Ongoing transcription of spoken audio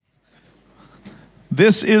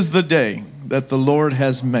This is the day that the Lord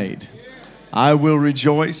has made. I will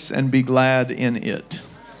rejoice and be glad in it.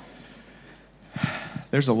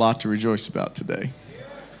 There's a lot to rejoice about today.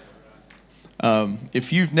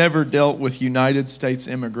 If you've never dealt with United States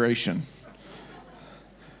immigration,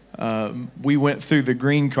 we went through the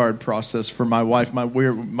green card process for my wife.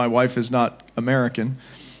 My wife is not American,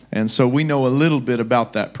 and so we know a little bit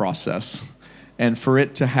about that process. And for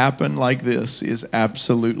it to happen like this is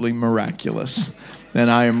absolutely miraculous. And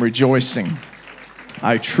I am rejoicing.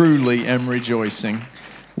 I truly am rejoicing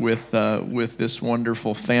with this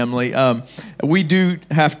wonderful family. We do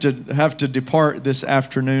have to depart this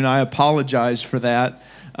afternoon. I apologize for that.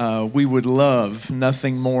 We would love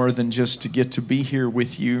nothing more than just to get to be here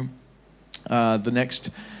with you the next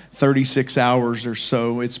 36 hours or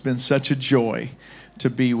so. It's been such a joy to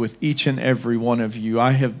be with each and every one of you.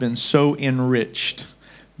 I have been so enriched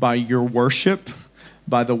by your worship,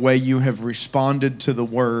 by the way you have responded to the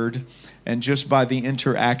word, and just by the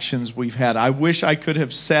interactions we've had. I wish I could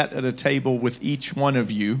have sat at a table with each one of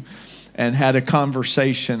you and had a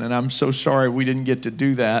conversation, and I'm so sorry we didn't get to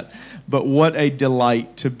do that. But what a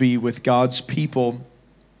delight to be with God's people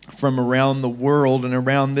from around the world and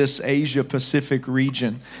around this Asia Pacific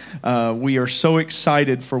region. We are so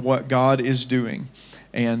excited for what God is doing.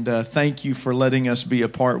 And thank you for letting us be a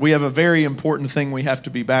part. We have a very important thing we have to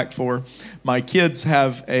be back for. My kids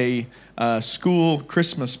have a school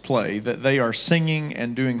Christmas play that they are singing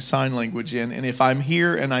and doing sign language in. And if I'm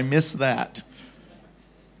here and I miss that,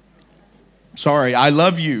 sorry, I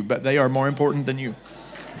love you, but they are more important than you.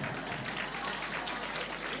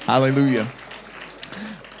 Hallelujah.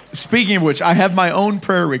 Speaking of which, I have my own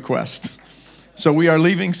prayer request. So we are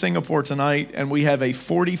leaving Singapore tonight, and we have a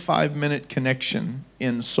 45-minute connection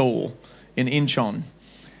in Seoul, in Incheon.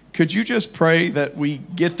 Could you just pray that we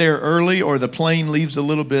get there early, or the plane leaves a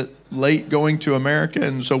little bit late going to America,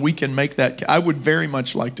 and so we can make that? I would very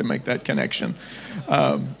much like to make that connection.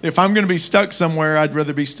 If I'm going to be stuck somewhere, I'd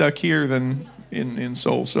rather be stuck here than in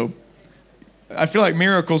Seoul. So I feel like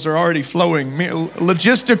miracles are already flowing.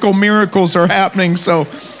 Logistical miracles are happening. So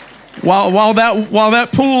while that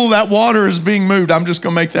pool, that water is being moved, I'm just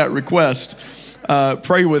going to make that request.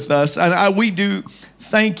 Pray with us. And we do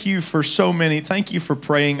thank you for so many. Thank you for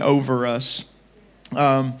praying over us.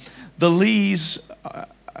 The Lees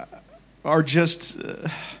are just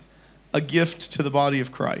a gift to the body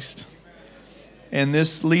of Christ. And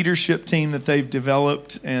this leadership team that they've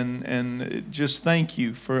developed, and just thank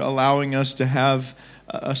you for allowing us to have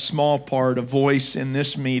a small part, a voice in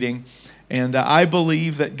this meeting. And I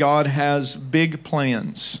believe that God has big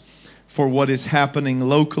plans for what is happening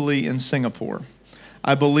locally in Singapore.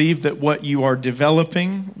 I believe that what you are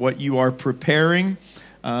developing, what you are preparing,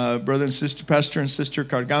 brother and sister, pastor and sister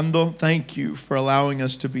Cargando, thank you for allowing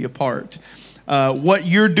us to be a part. What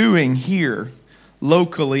you're doing here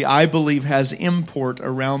locally, I believe, has import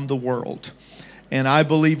around the world. And I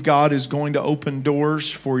believe God is going to open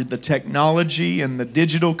doors for the technology and the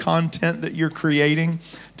digital content that you're creating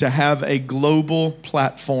to have a global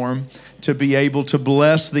platform to be able to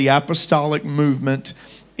bless the apostolic movement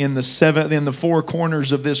in the four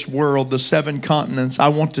corners of this world, the 7 continents. I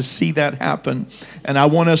want to see that happen, and I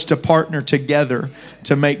want us to partner together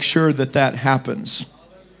to make sure that that happens.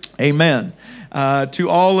 Amen. To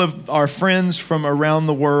all of our friends from around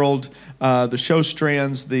the world, the show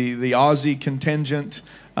strands, the Aussie contingent,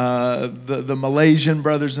 the Malaysian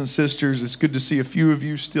brothers and sisters. It's good to see a few of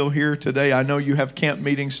you still here today. I know you have camp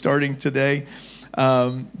meetings starting today.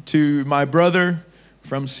 To my brother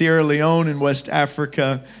from Sierra Leone in West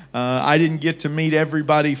Africa, I didn't get to meet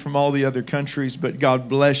everybody from all the other countries, but God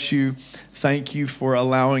bless you. Thank you for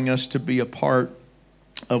allowing us to be a part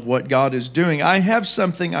of what God is doing. I have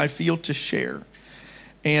something I feel to share.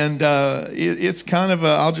 And it's kind of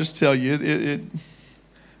I'll just tell you,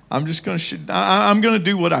 I'm just going to, I'm going to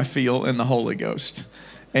do what I feel in the Holy Ghost.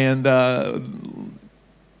 And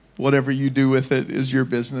whatever you do with it is your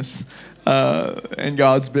business and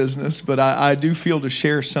God's business. But I do feel to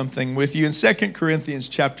share something with you. In 2 Corinthians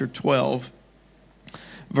chapter 12,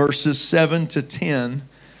 verses 7 to 10,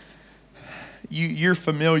 you're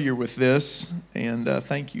familiar with this. And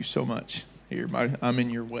thank you so much. Here, I'm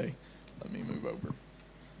in your way. Let me move over.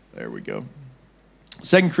 There we go.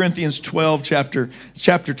 2 Corinthians 12, chapter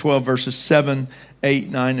 12, verses 7, 8,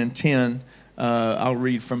 9, and 10. I'll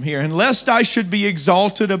read from here. And lest I should be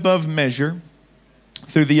exalted above measure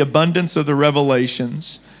through the abundance of the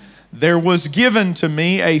revelations, there was given to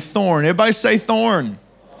me a thorn. Everybody say thorn.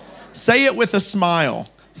 Say it with a smile.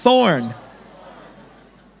 Thorn.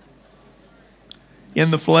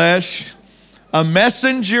 In the flesh, A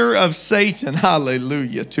messenger of Satan,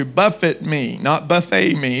 hallelujah, to buffet me, not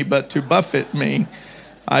buffet me, but to buffet me.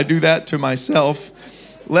 I do that to myself.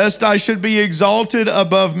 Lest I should be exalted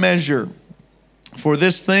above measure. For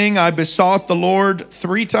this thing I besought the Lord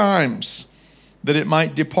 3 times, that it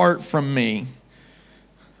might depart from me.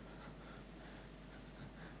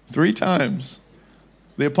 3 times.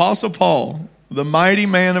 The Apostle Paul, the mighty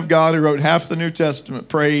man of God who wrote half the New Testament,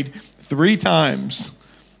 prayed 3 times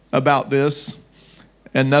about this,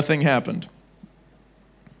 and nothing happened.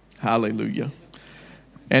 Hallelujah.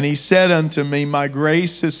 And he said unto me, my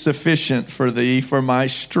grace is sufficient for thee, for my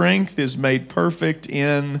strength is made perfect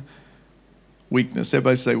in weakness.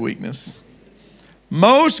 Everybody say weakness.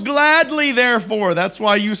 Most gladly, therefore, that's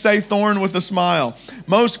why you say thorn with a smile.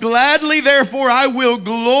 Most gladly, therefore, I will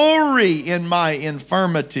glory in my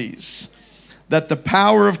infirmities, that the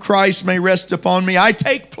power of Christ may rest upon me. I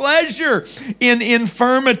take pleasure in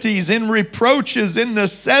infirmities, in reproaches, in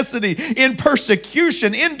necessity, in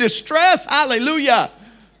persecution, in distress. Hallelujah.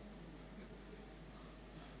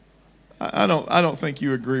 I don't think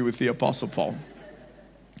you agree with the Apostle Paul.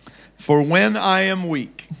 For when I am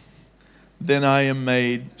weak, then I am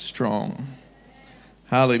made strong.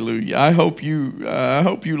 Hallelujah. I hope you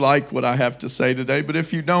like what I have to say today, but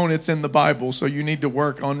if you don't, it's in the Bible, so you need to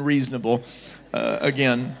work on reasonable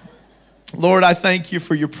again. Lord, I thank you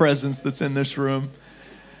for your presence that's in this room.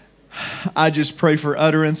 I just pray for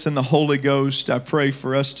utterance in the Holy Ghost. I pray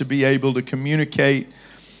for us to be able to communicate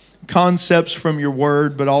concepts from your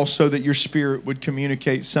word, but also that your Spirit would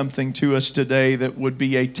communicate something to us today that would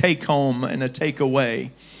be a take home and a take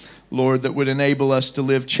away, Lord, that would enable us to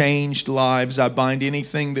live changed lives. I bind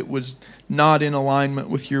anything that was not in alignment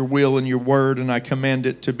with your will and your word, and I command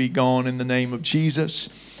it to be gone in the name of Jesus.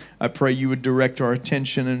 I pray you would direct our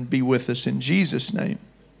attention and be with us in Jesus' name.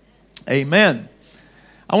 Amen.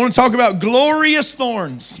 I want to talk about glorious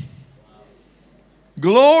thorns.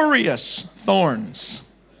 Glorious thorns.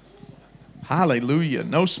 Hallelujah.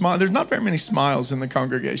 No smile. There's not very many smiles in the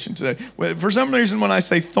congregation today. For some reason, when I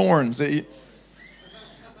say thorns,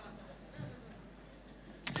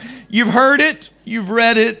 you've heard it, you've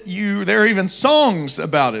read it, there are even songs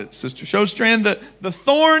about it, Sister Shostrand. The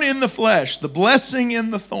thorn in the flesh, the blessing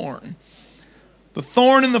in the thorn. The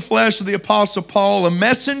thorn in the flesh of the Apostle Paul, a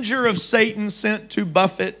messenger of Satan sent to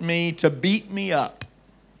buffet me, to beat me up.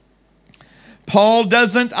 Paul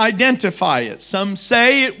doesn't identify it. Some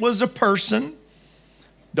say it was a person.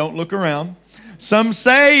 Don't look around. Some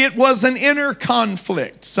say it was an inner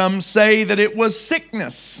conflict. Some say that it was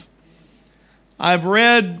sickness. I've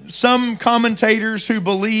read some commentators who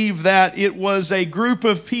believe that it was a group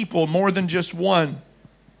of people, more than just one,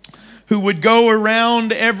 who would go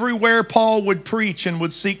around everywhere Paul would preach and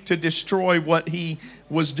would seek to destroy what he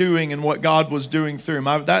was doing and what God was doing through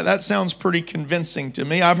him. That sounds pretty convincing to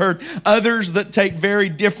me. I've heard others that take very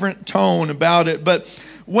different tone about it. But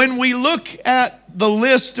when we look at the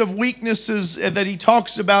list of weaknesses that he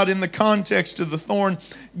talks about in the context of the thorn,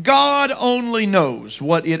 God only knows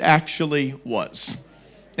what it actually was.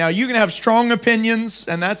 Now, you can have strong opinions,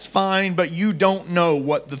 and that's fine, but you don't know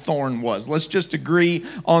what the thorn was. Let's just agree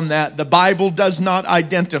on that. The Bible does not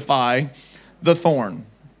identify the thorn.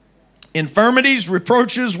 Infirmities,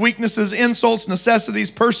 reproaches, weaknesses, insults,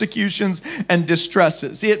 necessities, persecutions, and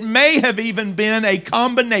distresses. It may have even been a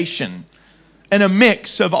combination and a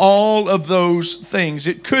mix of all of those things.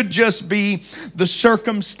 It could just be the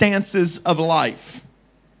circumstances of life.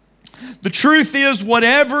 The truth is,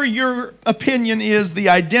 whatever your opinion is, the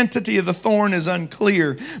identity of the thorn is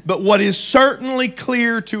unclear. But what is certainly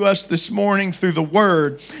clear to us this morning through the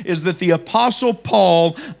Word is that the Apostle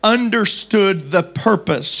Paul understood the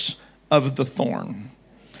purpose of the thorn.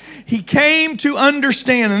 He came to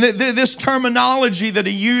understand, and this terminology that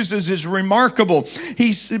he uses is remarkable.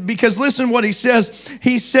 Because listen what he says.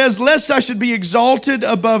 He says, lest I should be exalted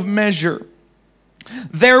above measure,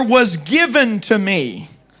 there was given to me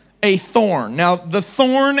a thorn. Now, the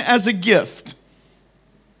thorn as a gift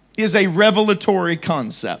is a revelatory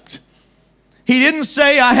concept. He didn't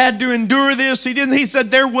say I had to endure this. He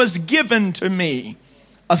said there was given to me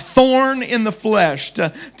a thorn in the flesh to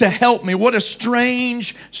help me. What a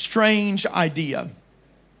strange, strange idea.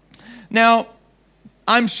 Now,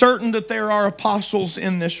 I'm certain that there are apostles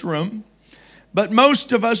in this room, but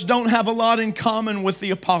most of us don't have a lot in common with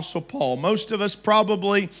the Apostle Paul. Most of us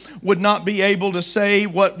probably would not be able to say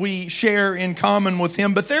what we share in common with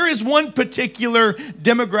him, but there is one particular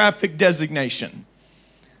demographic designation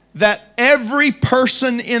that every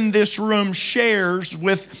person in this room shares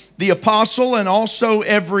with the apostle and also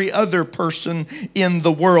every other person in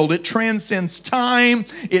the world. It transcends time,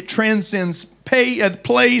 it transcends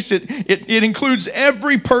place. It includes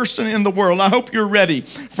every person in the world. I hope you're ready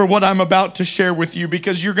for what I'm about to share with you,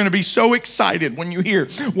 because you're going to be so excited when you hear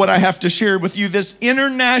what I have to share with you. This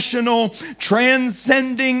international,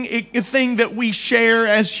 transcending thing that we share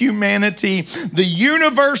as humanity. The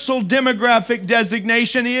universal demographic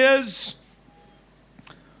designation is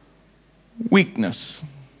weakness.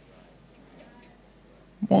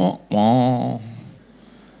 Wah, wah.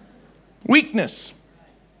 Weakness.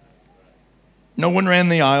 No one ran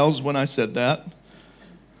the aisles when I said that.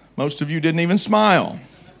 Most of you didn't even smile.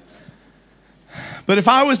 But if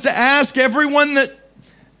I was to ask everyone that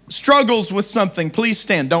struggles with something, please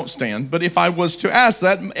stand, don't stand. But if I was to ask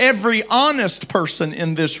that, every honest person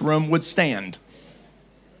in this room would stand.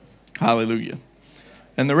 Hallelujah.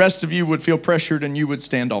 And the rest of you would feel pressured and you would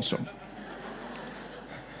stand also.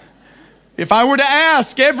 If I were to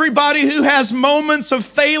ask everybody who has moments of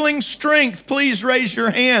failing strength, please raise your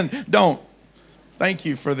hand. Don't. Thank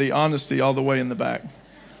you for the honesty all the way in the back.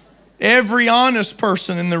 Every honest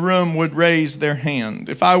person in the room would raise their hand.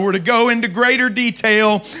 If I were to go into greater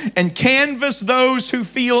detail and canvass those who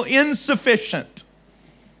feel insufficient.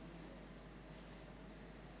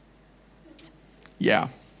 Yeah.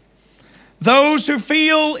 Those who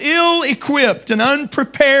feel ill-equipped and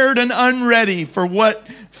unprepared and unready for what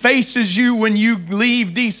faces you when you leave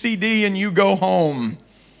DCD and you go home.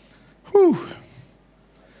 Whew.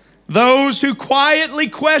 Those who quietly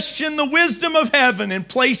question the wisdom of heaven in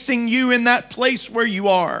placing you in that place where you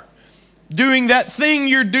are, doing that thing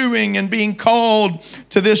you're doing and being called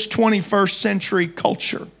to this 21st century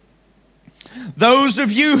culture. Those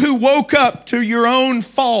of you who woke up to your own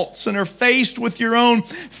faults and are faced with your own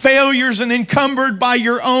failures and encumbered by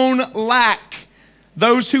your own lack.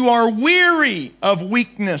 Those who are weary of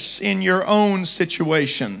weakness in your own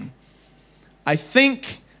situation. I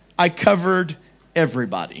think I covered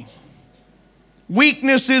everybody.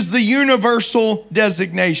 Weakness is the universal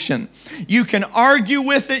designation. You can argue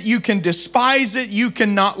with it, you can despise it, you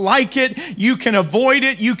can not like it, you can avoid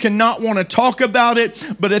it, you can not want to talk about it,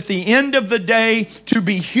 but at the end of the day, to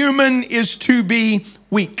be human is to be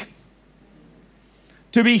weak.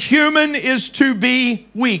 To be human is to be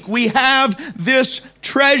weak. We have this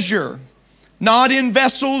treasure, not in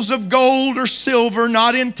vessels of gold or silver,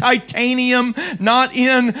 not in titanium, not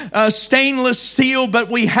in stainless steel, but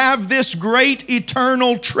we have this great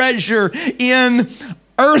eternal treasure in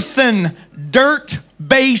earthen,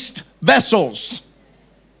 dirt-based vessels.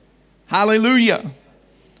 Hallelujah.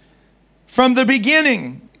 From the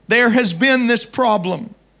beginning, there has been this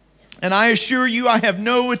problem. And I assure you, I have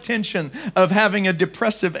no intention of having a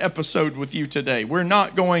depressive episode with you today. We're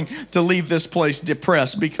not going to leave this place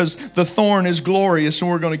depressed because the thorn is glorious and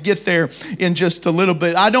we're going to get there in just a little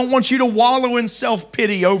bit. I don't want you to wallow in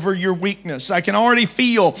self-pity over your weakness. I can already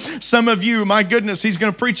feel some of you, my goodness, he's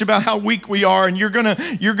going to preach about how weak we are, and you're going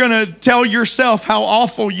to tell yourself how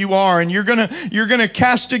awful you are, and you're going to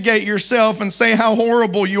castigate yourself and say how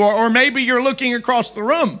horrible you are. Or maybe you're looking across the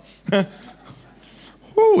room.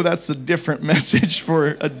 Ooh, that's a different message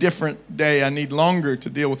for a different day. I need longer to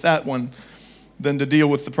deal with that one than to deal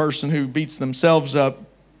with the person who beats themselves up.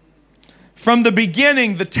 From the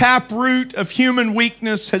beginning, the taproot of human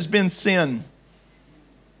weakness has been sin.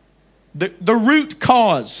 The root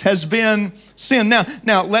cause has been sin.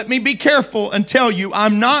 Now, let me be careful and tell you,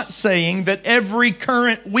 I'm not saying that every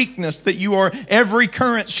current weakness that you are, every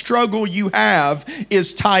current struggle you have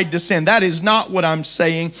is tied to sin. That is not what I'm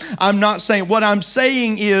saying. What I'm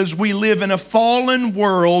saying is we live in a fallen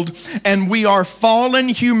world and we are fallen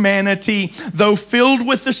humanity, though filled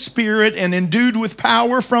with the Spirit and endued with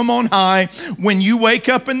power from on high. When you wake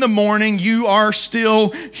up in the morning, you are still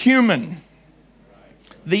human.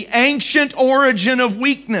 The ancient origin of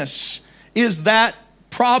weakness is that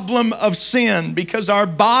problem of sin, because our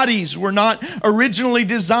bodies were not originally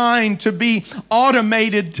designed to be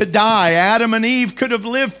automated to die. Adam and Eve could have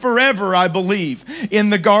lived forever, I believe,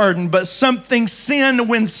 in the garden, but when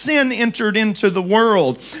sin entered into the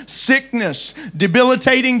world, sickness,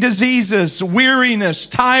 debilitating diseases, weariness,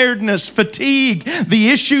 tiredness, fatigue, the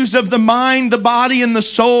issues of the mind, the body, and the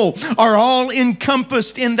soul are all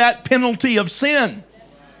encompassed in that penalty of sin.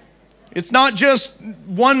 It's not just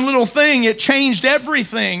one little thing, it changed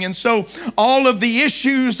everything. And so all of the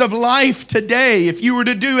issues of life today, if you were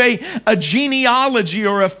to do a genealogy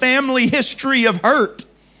or a family history of hurt,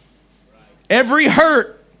 every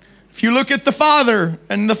hurt, if you look at the father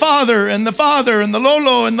and the father and the father and the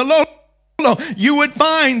Lolo and the Lolo, you would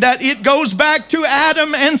find that it goes back to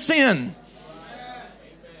Adam and sin.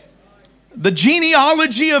 The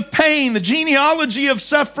genealogy of pain, the genealogy of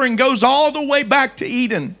suffering goes all the way back to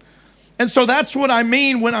Eden. And so that's what I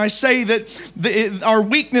mean when I say that our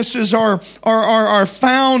weaknesses are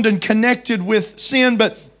found and connected with sin.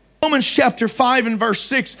 But Romans chapter 5 and verse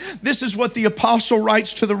 6, this is what the apostle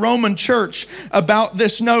writes to the Roman church about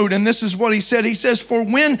this note. And this is what he said. He says, "For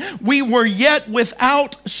when we were yet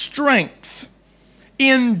without strength,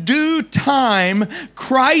 in due time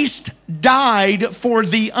Christ died for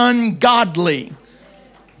the ungodly."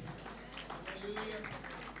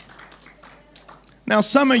 Now,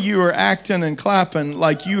 some of you are acting and clapping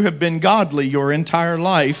like you have been godly your entire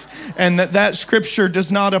life, and that scripture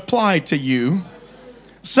does not apply to you.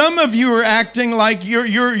 Some of you are acting like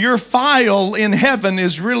your file in heaven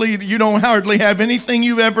is really, you don't hardly have anything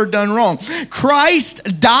you've ever done wrong.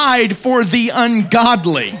 Christ died for the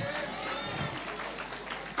ungodly.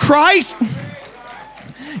 Christ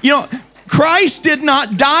did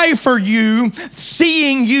not die for you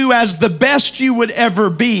seeing you as the best you would ever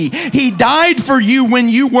be. He died for you when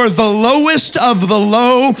you were the lowest of the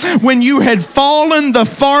low, when you had fallen the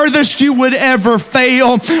farthest you would ever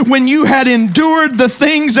fail, when you had endured the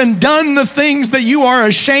things and done the things that you are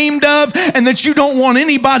ashamed of and that you don't want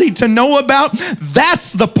anybody to know about.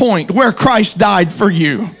 That's the point where Christ died for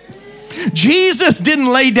you. Jesus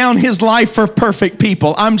didn't lay down his life for perfect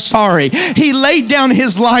people. I'm sorry. He laid down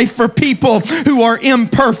his life for people who are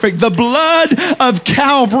imperfect. The blood of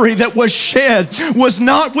Calvary that was shed was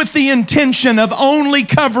not with the intention of only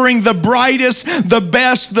covering the brightest, the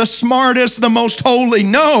best, the smartest, the most holy.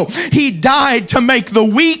 No, he died to make the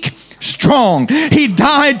weak strong. He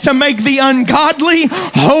died to make the ungodly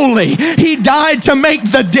holy. He died to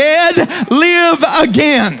make the dead live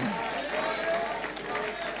again.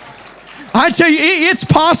 I tell you, it's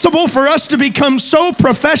possible for us to become so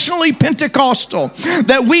professionally Pentecostal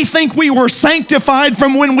that we think we were sanctified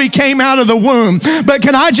from when we came out of the womb. But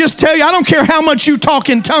can I just tell you, I don't care how much you talk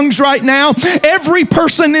in tongues right now, every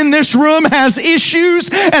person in this room has issues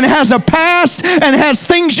and has a past and has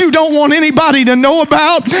things you don't want anybody to know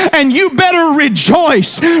about, and you better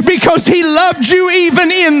rejoice because he loved you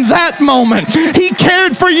even in that moment. He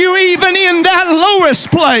cared for you even in that lowest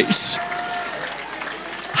place.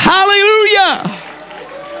 Hallelujah.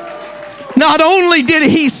 Not only did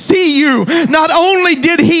he see you, not only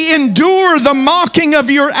did he endure the mocking of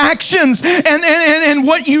your actions and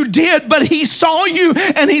what you did, but he saw you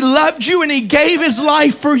and he loved you and he gave his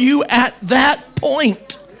life for you at that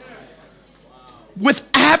point. With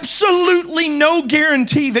absolutely no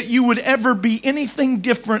guarantee that you would ever be anything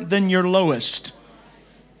different than your lowest.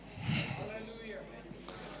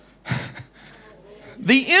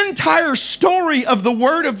 The entire story of the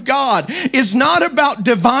Word of God is not about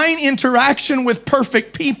divine interaction with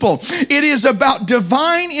perfect people. It is about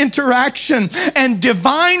divine interaction and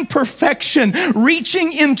divine perfection,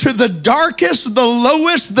 reaching into the darkest, the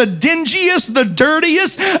lowest, the dingiest, the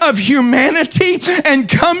dirtiest of humanity and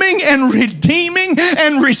coming and redeeming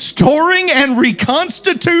and restoring and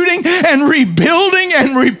reconstituting and rebuilding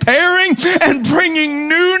and repairing and bringing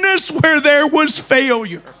newness where there was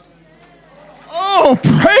failure. Oh,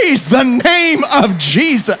 praise the name of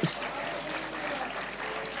Jesus.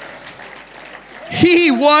 He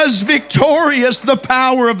was victorious. The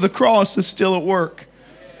power of the cross is still at work.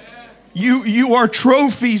 You are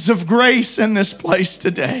trophies of grace in this place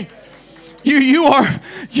today. You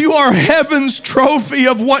are heaven's trophy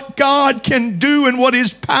of what God can do and what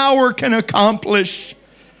his power can accomplish.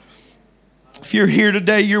 If you're here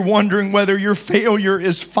today, you're wondering whether your failure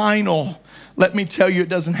is final. Let me tell you, it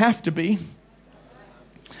doesn't have to be.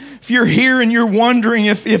 If you're here and you're wondering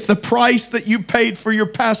if the price that you paid for your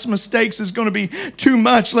past mistakes is going to be too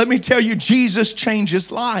much, let me tell you, Jesus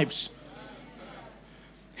changes lives.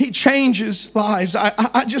 He changes lives.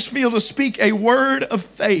 I just feel to speak a word of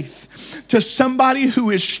faith to somebody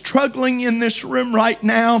who is struggling in this room right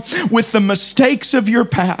now with the mistakes of your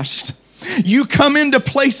past. You come into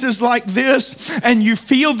places like this and you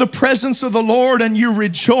feel the presence of the Lord and you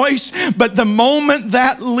rejoice, but the moment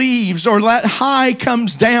that leaves or that high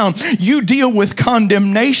comes down, you deal with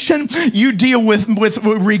condemnation, you deal with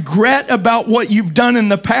regret about what you've done in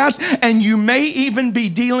the past, and you may even be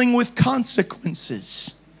dealing with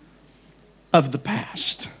consequences of the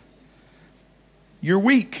past. You're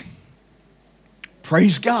weak.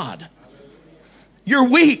 Praise God. You're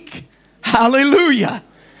weak. Hallelujah.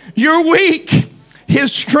 You're weak.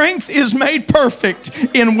 His strength is made perfect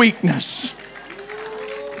in weakness.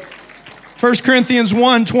 1 Corinthians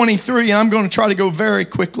 1:23, and I'm going to try to go very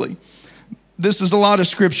quickly. This is a lot of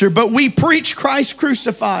scripture. But we preach Christ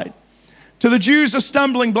crucified. To the Jews a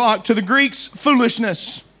stumbling block, to the Greeks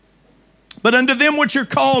foolishness. But unto them which are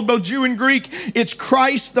called, both Jew and Greek, it's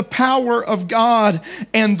Christ the power of God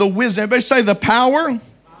and the wisdom. Everybody say the power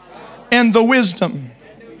and the wisdom.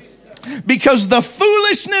 Because the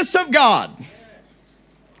foolishness of God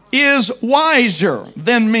is wiser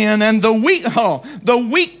than men, and the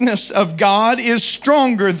weakness of God is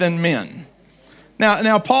stronger than men.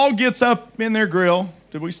 Now Paul gets up in their grill.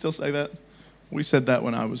 Did we still say that? We said that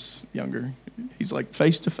when I was younger. He's like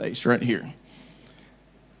face to face right here.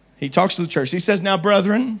 He talks to the church. He says, now,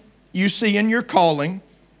 brethren, you see in your calling,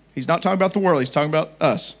 he's not talking about the world, he's talking about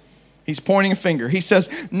us. He's pointing a finger. He says,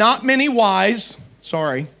 not many wise,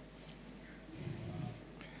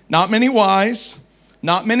 not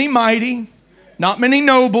many mighty, not many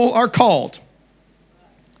noble are called.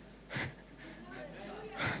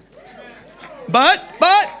 But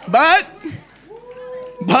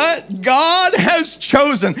God has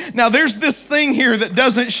chosen. Now there's this thing here that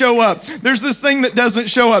doesn't show up.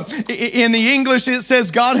 In the English it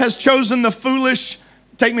says God has chosen the foolish.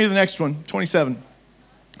 Take me to the next one, 27.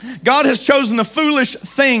 God has chosen the foolish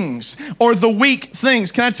things or the weak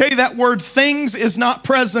things. Can I tell you that word things is not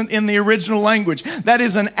present in the original language. That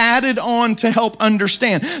is an added on to help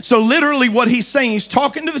understand. So literally what he's saying, he's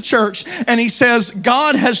talking to the church and he says,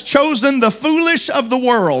 God has chosen the foolish of the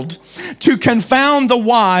world to confound the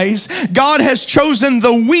wise. God has chosen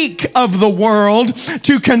the weak of the world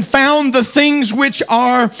to confound the things which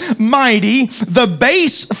are mighty, the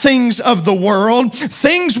base things of the world,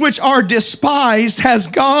 things which are despised has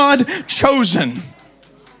God chosen.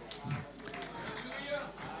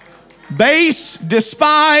 Base,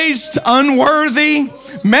 despised, unworthy,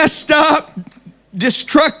 messed up,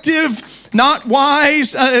 destructive, not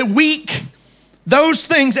wise, weak, those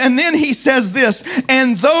things. And then he says this,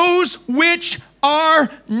 and those which are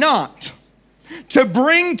not, to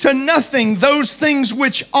bring to nothing those things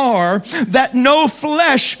which are, that no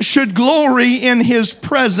flesh should glory in his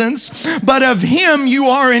presence, but of him you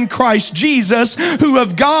are in Christ Jesus, who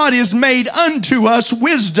of God is made unto us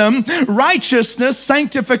wisdom, righteousness,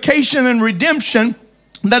 sanctification, and redemption,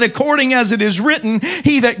 that according as it is written,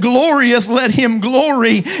 he that glorieth, let him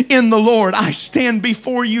glory in the Lord. I stand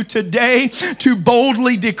before you today to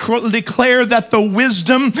boldly declare that the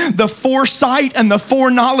wisdom, the foresight, and the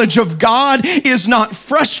foreknowledge of God is not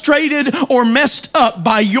frustrated or messed up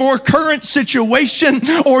by your current situation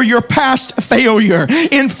or your past failure.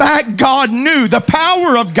 In fact, God knew. The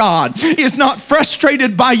power of God is not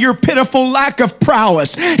frustrated by your pitiful lack of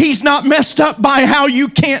prowess. He's not messed up by how you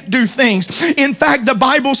can't do things. In fact,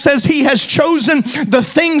 the Bible says he has chosen the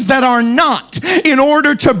things that are not in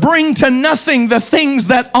order to bring to nothing the things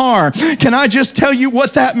that are. Can I just tell you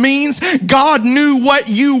what that means? God knew what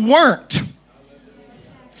you weren't.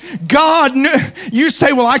 God knew. You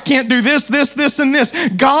say, well, I can't do this, and this.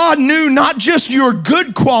 God knew not just your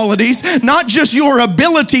good qualities, not just your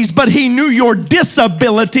abilities, but he knew your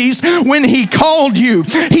disabilities when he called you.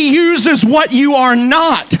 He uses what you are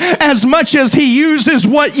not as much as he uses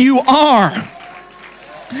what you are.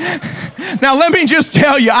 Now, let me just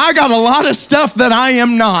tell you, I got a lot of stuff that I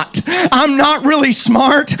am not. I'm not really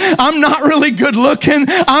smart. I'm not really good looking.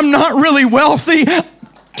 I'm not really wealthy.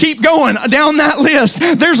 Keep going down that list.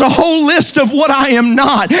 There's a whole list of what I am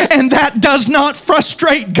not, and that does not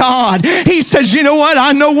frustrate God. He says, you know what?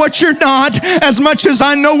 I know what you're not as much as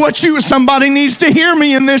I know what you. Somebody needs to hear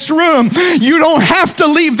me in this room. You don't have to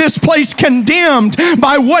leave this place condemned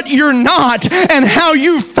by what you're not and how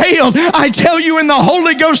you failed. I tell you, in the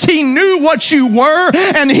Holy Ghost, he knew what you were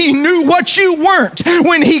and he knew what you weren't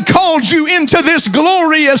when he called you into this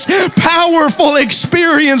glorious, powerful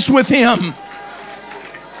experience with him.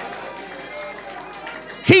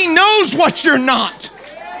 He knows what you're not.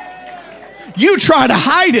 You try to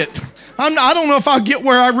hide it. I don't know if I'll get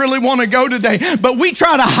where I really want to go today, but we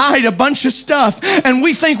try to hide a bunch of stuff and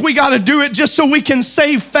we think we got to do it just so we can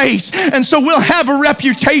save face and so we'll have a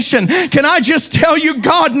reputation. Can I just tell you,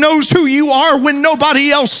 God knows who you are when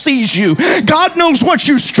nobody else sees you. God knows what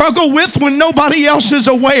you struggle with when nobody else is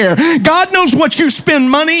aware. God knows what you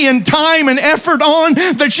spend money and time and effort on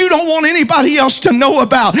that you don't want anybody else to know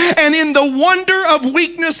about. And in the wonder of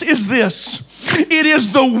weakness is this. It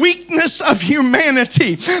is the weakness of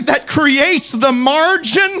humanity that creates the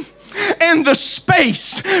margin and the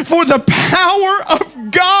space for the power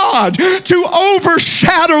of God to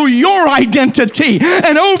overshadow your identity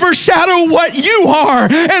and overshadow what you are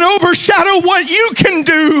and overshadow what you can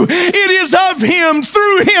do. It is of him,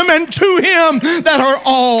 through him, and to him that are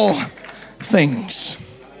all things.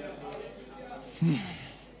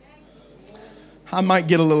 I might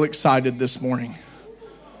get a little excited this morning.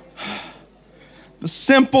 The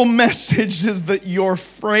simple message is that your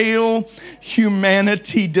frail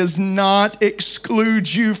humanity does not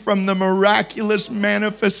exclude you from the miraculous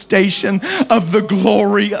manifestation of the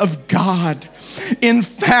glory of God. In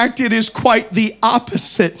fact, it is quite the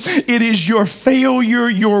opposite. It is your failure,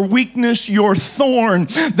 your weakness, your thorn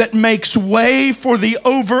that makes way for the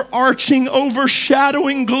overarching,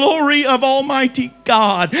 overshadowing glory of Almighty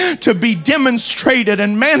God to be demonstrated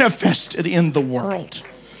and manifested in the world.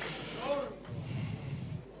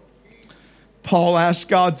 Paul asked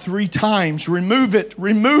God 3 times, remove it,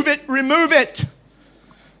 remove it, remove it.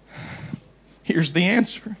 Here's the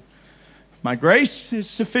answer. My grace is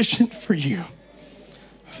sufficient for you,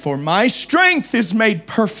 for my strength is made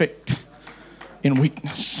perfect in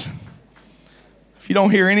weakness. If you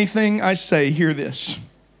don't hear anything I say, hear this.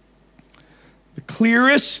 The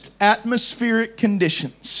clearest atmospheric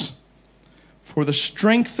conditions for the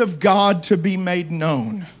strength of God to be made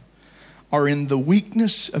known are in the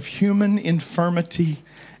weakness of human infirmity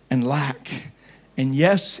and lack, and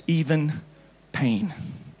yes, even pain.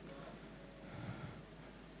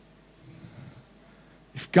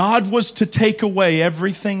 If God was to take away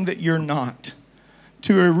everything that you're not,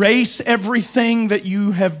 to erase everything that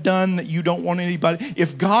you have done that you don't want anybody,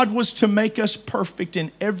 if God was to make us perfect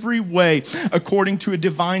in every way according to a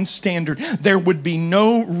divine standard, there would be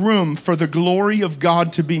no room for the glory of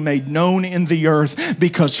God to be made known in the earth,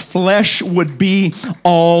 because flesh would be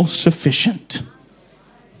all sufficient.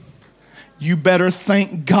 You better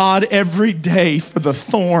thank God every day for the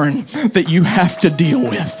thorn that you have to deal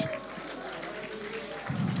with.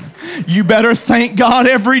 You better thank God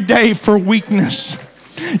every day for weakness.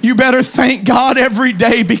 You better thank God every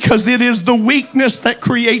day, because it is the weakness that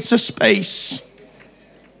creates a space.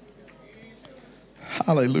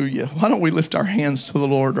 Hallelujah. Why don't we lift our hands to the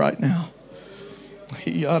Lord right now?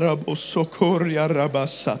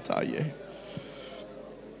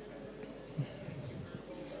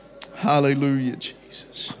 Hallelujah,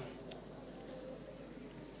 Jesus.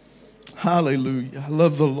 Hallelujah. I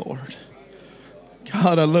love the Lord.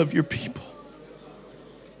 God, I love your people.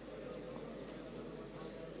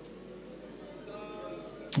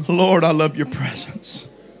 Lord, I love your presence.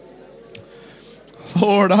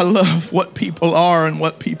 Lord, I love what people are and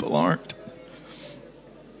what people aren't.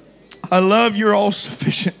 I love your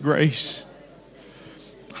all-sufficient grace.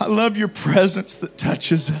 I love your presence that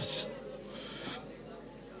touches us.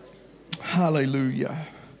 Hallelujah.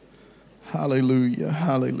 Hallelujah.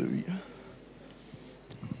 Hallelujah.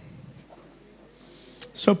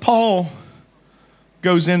 So Paul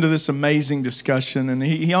goes into this amazing discussion, and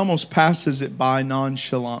he almost passes it by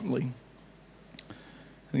nonchalantly. And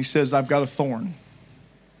he says, I've got a thorn.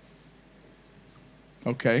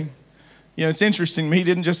 Okay. You know, it's interesting. He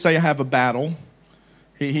didn't just say I have a battle.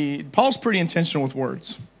 Paul's pretty intentional with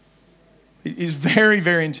words. He's very,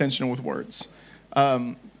 very intentional with words.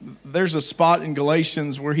 There's a spot in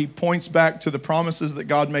Galatians where he points back to the promises that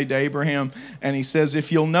God made to Abraham. And he says,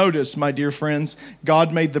 if you'll notice, my dear friends,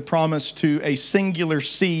 God made the promise to a singular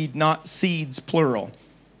seed, not seeds, plural.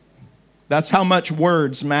 That's how much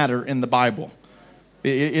words matter in the Bible.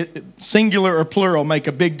 Singular or plural make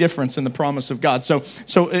a big difference in the promise of God. So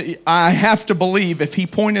I have to believe, if he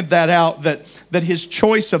pointed that out, that his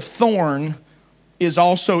choice of thorn is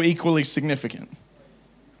also equally significant.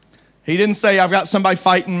 He didn't say, I've got somebody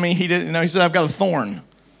fighting me. He didn't. No, he said, I've got a thorn.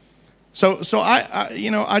 So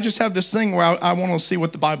I just have this thing where I want to see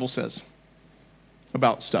what the Bible says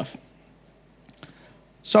about stuff.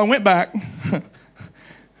 So I went back,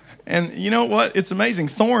 and you know what? It's amazing.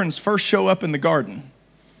 Thorns first show up in the garden.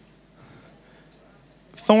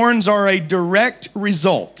 Thorns are a direct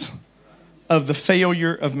result of the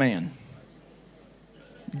failure of man.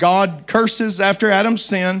 God curses after Adam's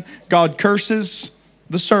sin. God curses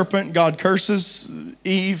the serpent, God curses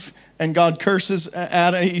Eve, and God curses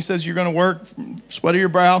Adam. He says, you're going to work, sweat of your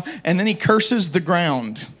brow. And then he curses the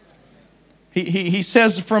ground. He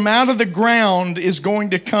says, from out of the ground is going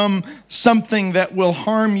to come something that will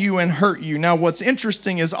harm you and hurt you. Now, what's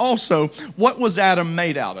interesting is also, what was Adam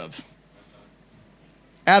made out of?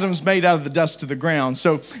 Adam's made out of the dust of the ground.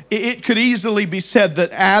 So it could easily be said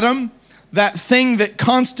that Adam, that thing that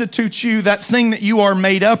constitutes you, that thing that you are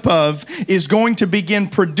made up of, is going to begin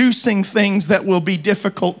producing things that will be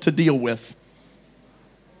difficult to deal with.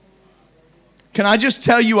 Can I just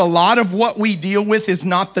tell you, a lot of what we deal with is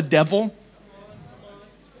not the devil.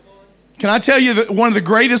 Can I tell you that one of the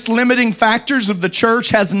greatest limiting factors of the church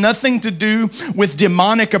has nothing to do with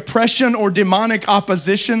demonic oppression or demonic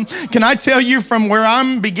opposition? Can I tell you from where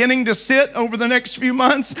I'm beginning to sit over the next few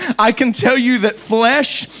months, I can tell you that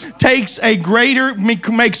flesh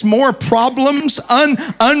makes more problems,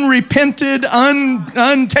 unrepented,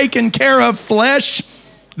 untaken care of flesh.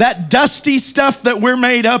 That dusty stuff that we're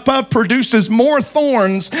made up of produces more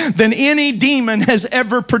thorns than any demon has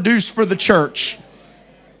ever produced for the church.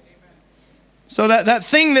 So that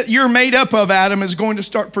thing that you're made up of, Adam, is going to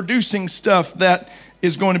start producing stuff that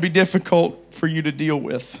is going to be difficult for you to deal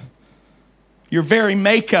with. Your very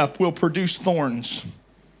makeup will produce thorns.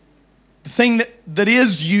 The thing that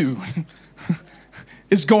is you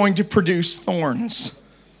is going to produce thorns.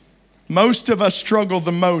 Most of us struggle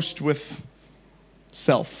the most with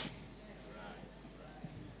self.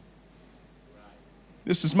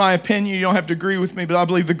 This is my opinion. You don't have to agree with me, but I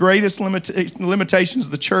believe the greatest limitations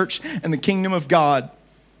of the church and the kingdom of God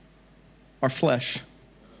are flesh.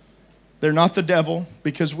 They're not the devil,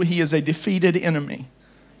 because he is a defeated enemy.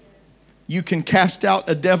 You can cast out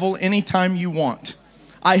a devil anytime you want.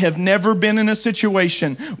 I have never been in a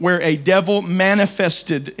situation where a devil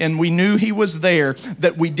manifested and we knew he was there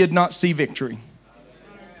that we did not see victory.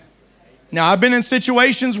 Now, I've been in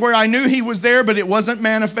situations where I knew he was there, but it wasn't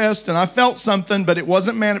manifest, and I felt something, but it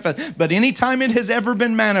wasn't manifest. But anytime it has ever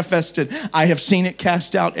been manifested, I have seen it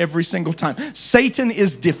cast out every single time. Satan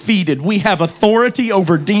is defeated. We have authority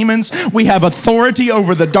over demons. We have authority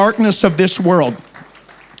over the darkness of this world.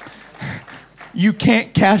 You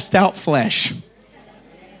can't cast out flesh.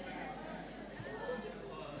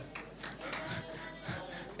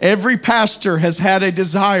 Every pastor has had a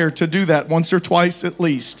desire to do that once or twice at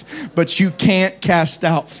least, but you can't cast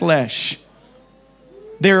out flesh.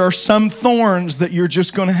 There are some thorns that you're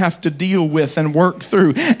just going to have to deal with and work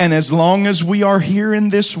through. And as long as we are here in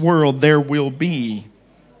this world, there will be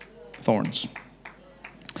thorns.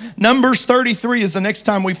 Numbers 33 is the next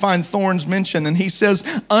time we find thorns mentioned. And he says,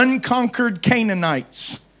 unconquered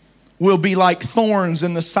Canaanites will be like thorns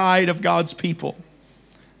in the side of God's people.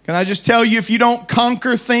 Can I just tell you, if you don't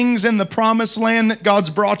conquer things in the promised land that God's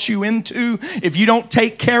brought you into, if you don't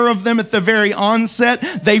take care of them at the very onset,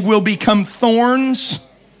 they will become thorns.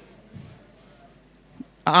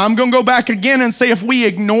 I'm going to go back again and say, if we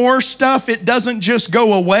ignore stuff, it doesn't just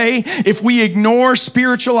go away. If we ignore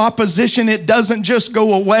spiritual opposition, it doesn't just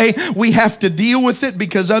go away. We have to deal with it,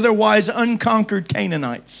 because otherwise unconquered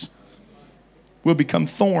Canaanites will become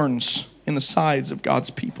thorns in the sides of God's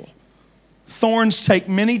people. Thorns take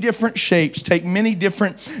many different shapes, take many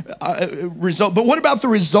different results. But what about the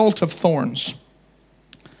result of thorns?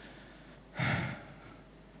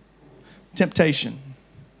 Temptation.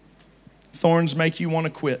 Thorns make you want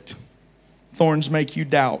to quit. Thorns make you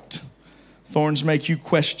doubt. Thorns make you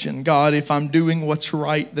question, God, if I'm doing what's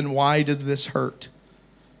right, then why does this hurt?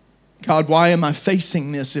 God, why am I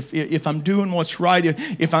facing this? If I'm doing what's right,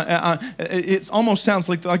 it almost sounds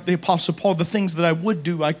like the Apostle Paul, the things that I would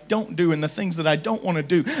do, I don't do, and the things that I don't want to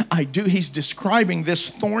do, I do. He's describing this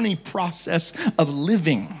thorny process of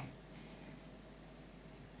living.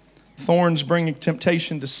 Thorns bring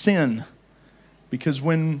temptation to sin, because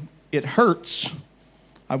when it hurts,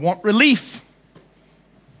 I want relief.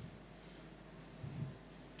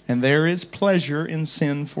 And there is pleasure in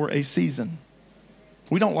sin for a season.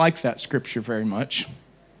 We don't like that scripture very much,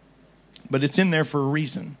 but it's in there for a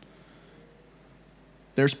reason.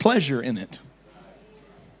 There's pleasure in it.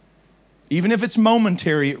 Even if it's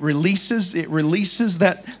momentary, it releases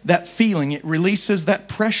that feeling. It releases that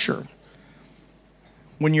pressure.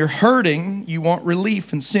 When you're hurting, you want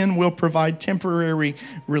relief, and sin will provide temporary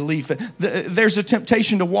relief. There's a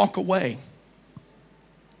temptation to walk away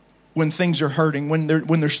when things are hurting, when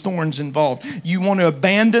there's thorns involved. You want to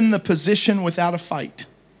abandon the position without a fight,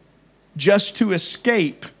 just to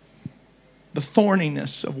escape the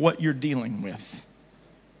thorniness of what you're dealing with.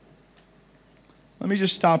 Let me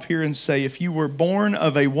just stop here and say, if you were born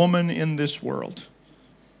of a woman in this world,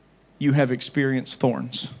 you have experienced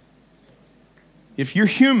thorns. If you're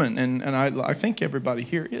human, and I think everybody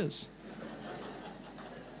here is,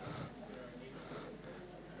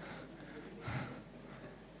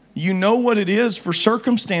 you know what it is for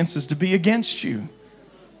circumstances to be against you.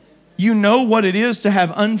 You know what it is to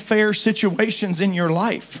have unfair situations in your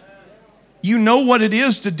life. You know what it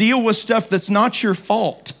is to deal with stuff that's not your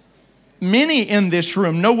fault. Many in this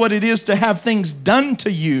room know what it is to have things done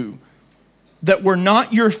to you that were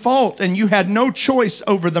not your fault, and you had no choice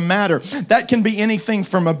over the matter. That can be anything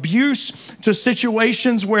from abuse to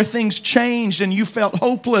situations where things changed and you felt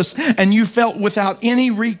hopeless and you felt without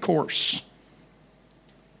any recourse.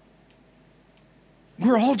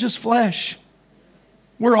 We're all just flesh.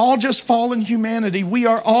 We're all just fallen humanity. We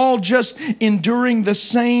are all just enduring the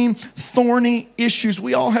same thorny issues.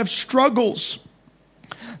 We all have struggles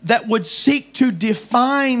that would seek to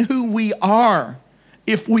define who we are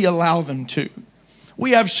if we allow them to.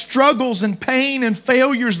 We have struggles and pain and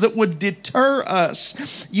failures that would deter us.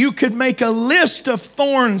 You could make a list of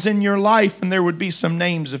thorns in your life and there would be some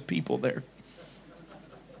names of people there.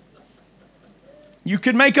 You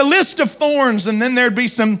could make a list of thorns and then there'd be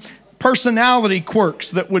some personality quirks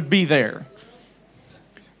that would be there.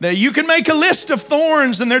 You can make a list of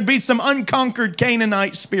thorns and there'd be some unconquered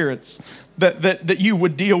Canaanite spirits that you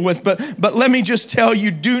would deal with. But let me just tell you,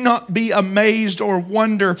 do not be amazed or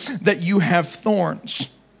wonder that you have thorns.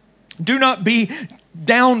 Do not be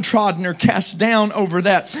downtrodden or cast down over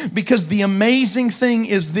that, because the amazing thing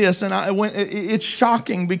is this, and it's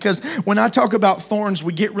shocking because when I talk about thorns,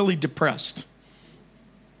 we get really depressed.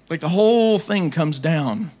 Like the whole thing comes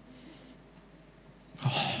down.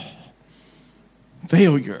 Oh,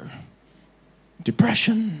 failure,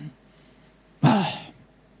 depression.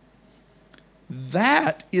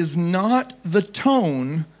 That is not the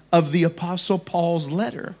tone of the Apostle Paul's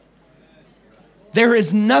letter. There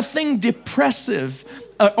is nothing depressive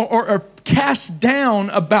or cast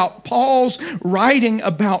down about Paul's writing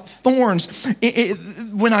about thorns.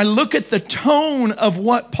 When I look at the tone of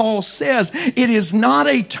what Paul says, it is not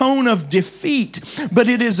a tone of defeat, but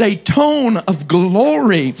it is a tone of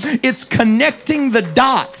glory. It's connecting the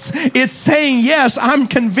dots. It's saying, yes, I'm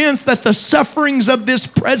convinced that the sufferings of this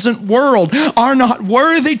present world are not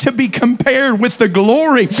worthy to be compared with the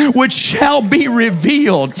glory which shall be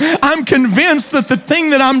revealed. I'm convinced that the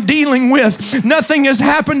thing that I'm dealing with, nothing has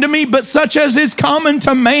happened to me but such as is common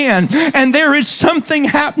to man. And there is something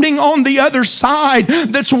happening on the other side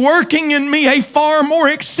that's working in me a far more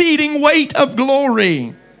exceeding weight of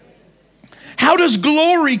glory. How does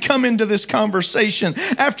glory come into this conversation?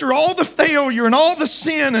 After all the failure and all the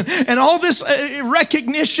sin and all this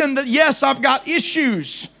recognition that, yes, I've got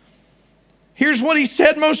issues. Here's what he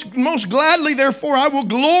said, most gladly, therefore, I will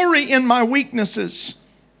glory in my weaknesses.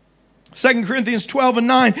 2 Corinthians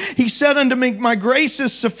 12:9, he said unto me, my grace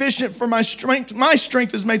is sufficient for my strength. My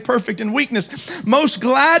strength is made perfect in weakness. Most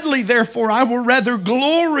gladly, therefore, I will rather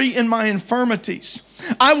glory in my infirmities.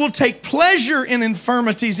 I will take pleasure in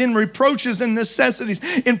infirmities, in reproaches and necessities,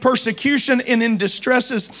 in persecution and in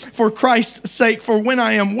distresses for Christ's sake. For when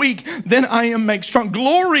I am weak, then I am made strong.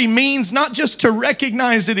 Glory means not just to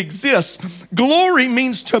recognize it exists. Glory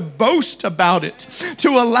means to boast about it, to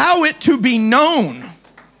allow it to be known.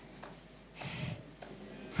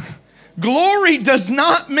 Glory does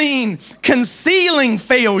not mean concealing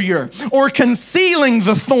failure or concealing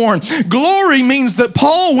the thorn. Glory means that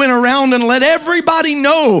Paul went around and let everybody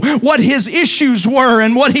know what his issues were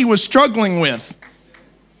and what he was struggling with.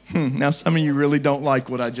 Now, some of you really don't like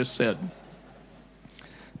what I just said.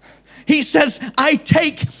 He says, I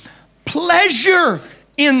take pleasure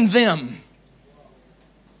in them.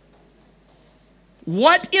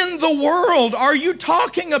 What in the world are you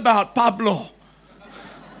talking about, Pablo?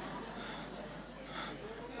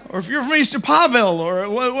 Or if you're from Eastern Pavel, or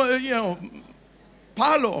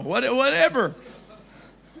Palo, whatever.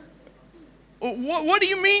 What do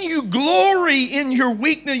you mean you glory in your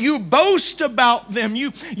weakness? You boast about them.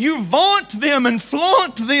 You vaunt them and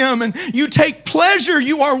flaunt them, and you take pleasure.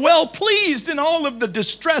 You are well pleased in all of the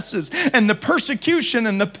distresses and the persecution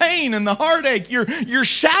and the pain and the heartache. You're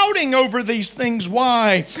shouting over these things.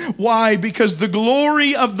 Why? Why? Because the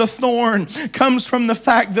glory of the thorn comes from the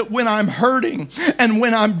fact that when I'm hurting and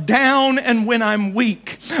when I'm down and when I'm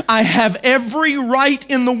weak, I have every right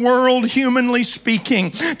in the world, humanly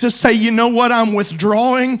speaking, to say, you know what? I'm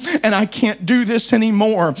withdrawing and I can't do this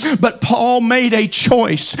anymore. But Paul made a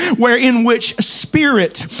choice in which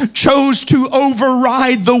spirit chose to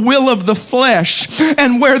override the will of the flesh,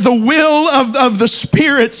 and where the will of the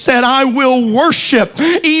spirit said, I will worship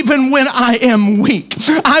even when I am weak.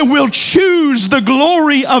 I will choose the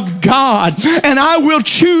glory of God, and I will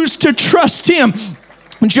choose to trust him.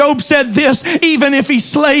 Job said this, even if he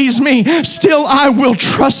slays me, still I will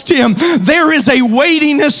trust him. There is a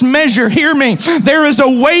weightiness measure, hear me, there is a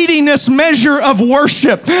weightiness measure of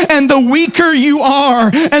worship. And the weaker you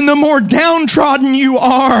are and the more downtrodden you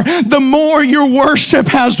are, the more your worship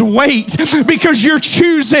has weight, because you're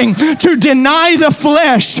choosing to deny the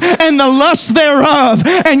flesh and the lust thereof,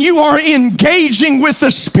 and you are engaging with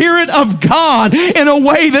the Spirit of God in a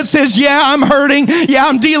way that says, yeah, I'm hurting, yeah,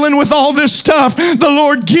 I'm dealing with all this stuff. The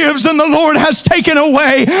Lord gives and the Lord has taken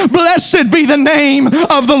away. Blessed be the name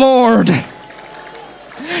of the Lord.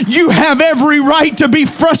 You have every right to be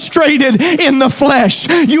frustrated in the flesh.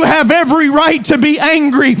 You have every right to be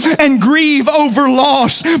angry and grieve over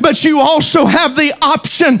loss. But you also have the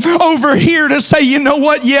option over here to say, you know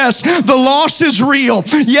what? Yes, the loss is real.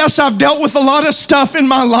 Yes, I've dealt with a lot of stuff in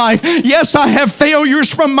my life. Yes, I have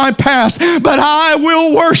failures from my past. But I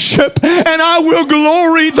will worship and I will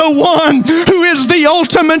glory the one who is the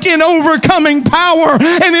ultimate in overcoming power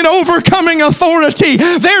and in overcoming authority.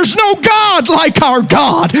 There's no God like our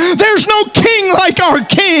God. There's no king like our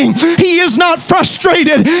King. He is not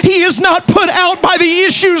frustrated. He is not put out by the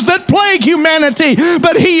issues that plague humanity,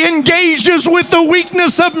 but he engages with the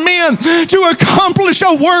weakness of men to accomplish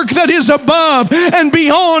a work that is above and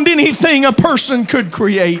beyond anything a person could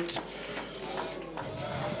create.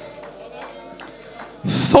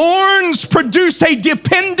 Thorns produce a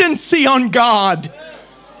dependency on God.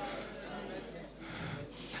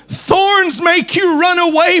 Thorns make you run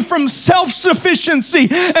away from self-sufficiency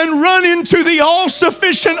and run into the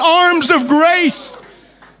all-sufficient arms of grace.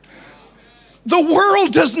 The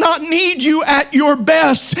world does not need you at your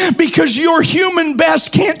best because your human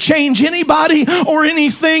best can't change anybody or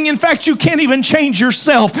anything. In fact, you can't even change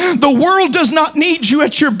yourself. The world does not need you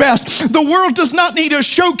at your best. The world does not need a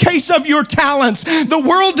showcase of your talents. The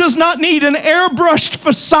world does not need an airbrushed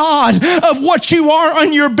facade of what you are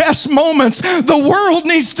on your best moments. The world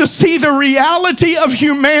needs to see the reality of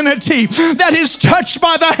humanity that is touched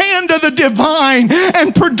by the hand of the divine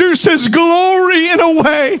and produces glory in a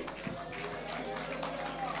way.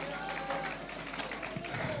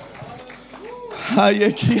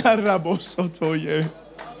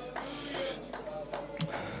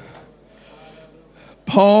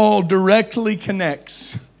 Paul directly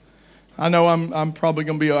connects. I know I'm probably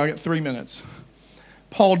going to be, I got 3 minutes.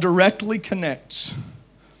 Paul directly connects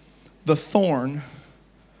the thorn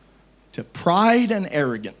to pride and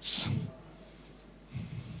arrogance.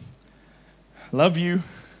 Love you.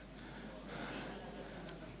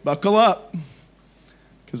 Buckle up,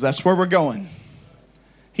 because that's where we're going.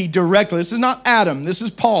 He directly, this is not Adam, this is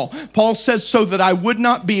Paul. Paul says, so that I would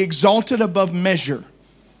not be exalted above measure,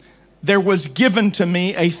 there was given to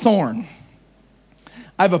me a thorn.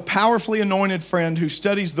 I have a powerfully anointed friend who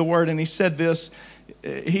studies the word, and he said this,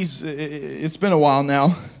 it's been a while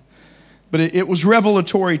now, but it was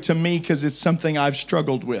revelatory to me because it's something I've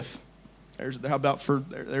struggled with.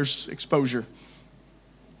 There's exposure.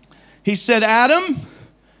 He said, Adam,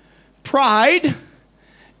 pride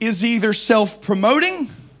is either self-promoting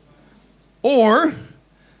or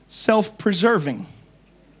self-preserving.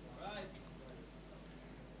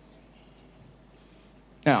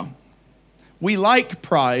 Now, we like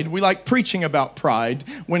pride. We like preaching about pride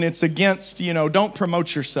when it's against, don't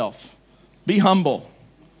promote yourself. Be humble,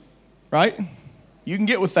 right? You can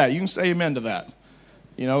get with that. You can say amen to that.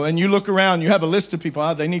 And you look around, you have a list of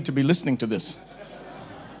people, they need to be listening to this.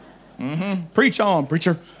 Preach on,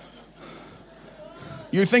 preacher.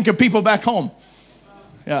 You think of people back home.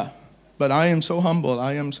 Yeah. But I am so humble.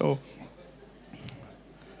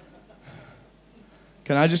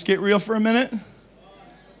 Can I just get real for a minute?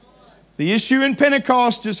 The issue in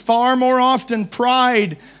Pentecost is far more often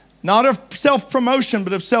pride, not of self-promotion,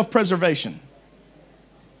 but of self-preservation.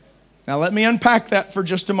 Now let me unpack that for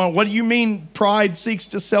just a moment. What do you mean pride seeks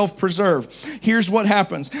to self-preserve? Here's what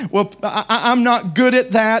happens. Well, I'm not good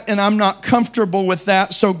at that and I'm not comfortable with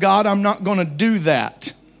that, so God, I'm not going to do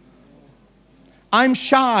that. I'm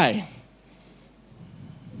shy.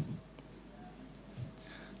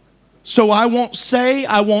 So I won't say,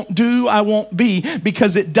 I won't do, I won't be,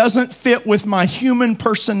 because it doesn't fit with my human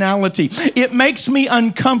personality. It makes me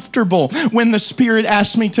uncomfortable when the Spirit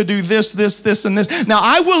asks me to do this, and this. Now,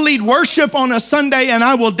 I will lead worship on a Sunday and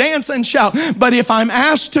I will dance and shout, but if I'm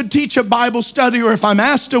asked to teach a Bible study or if I'm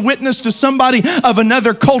asked to witness to somebody of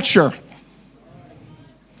another culture,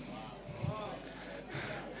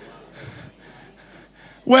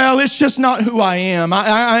 well, it's just not who I am.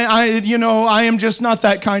 I am just not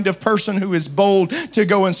that kind of person who is bold to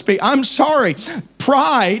go and speak. I'm sorry.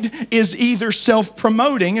 Pride is either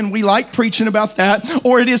self-promoting, and we like preaching about that,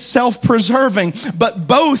 or it is self-preserving. But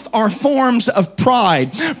both are forms of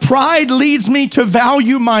pride. Pride leads me to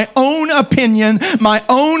value my own opinion, my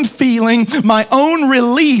own feeling, my own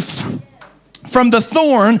relief from the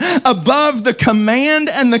thorn above the command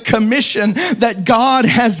and the commission that God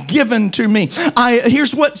has given to me.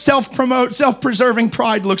 Here's what self-preserving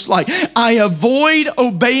pride looks like. I avoid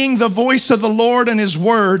obeying the voice of the Lord and His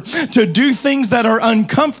Word to do things that are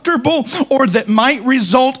uncomfortable or that might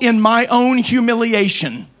result in my own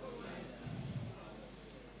humiliation.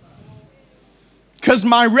 Because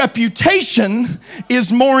my reputation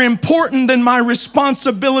is more important than my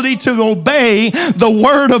responsibility to obey the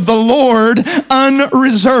word of the Lord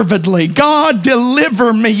unreservedly. God,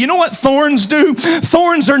 deliver me. You know what thorns do?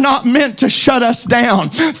 Thorns are not meant to shut us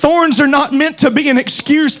down. Thorns are not meant to be an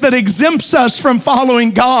excuse that exempts us from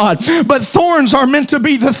following God. But thorns are meant to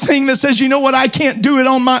be the thing that says, you know what, I can't do it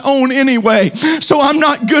on my own anyway. So I'm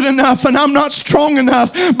not good enough and I'm not strong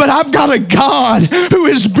enough. But I've got a God who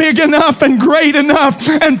is big enough and great enough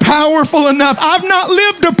and powerful enough. I've not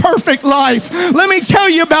lived a perfect life. Let me tell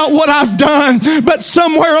you about what I've done. But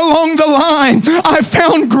somewhere along the line, I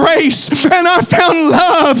found grace and I found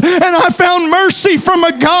love and I found mercy from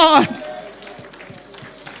a God.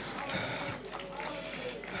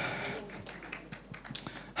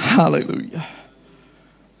 Hallelujah.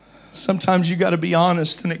 Sometimes you got to be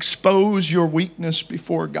honest and expose your weakness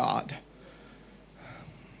before God.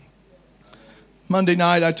 Monday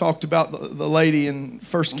night, I talked about the lady in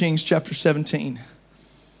 1 Kings chapter 17.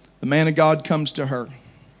 The man of God comes to her,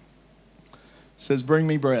 says, bring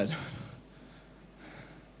me bread.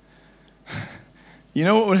 You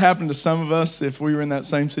know what would happen to some of us if we were in that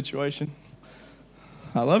same situation?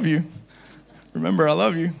 I love you. Remember, I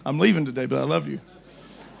love you. I'm leaving today, but I love you.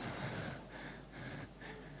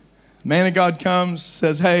 The man of God comes,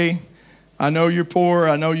 says, hey, I know you're poor.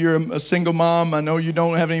 I know you're a single mom. I know you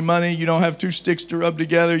don't have any money. You don't have two sticks to rub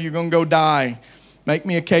together. You're going to go die. Make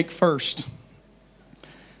me a cake first.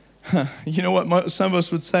 You know what some of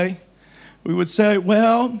us would say? We would say,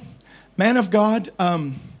 well, man of God,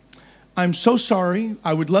 I'm so sorry.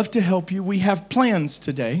 I would love to help you. We have plans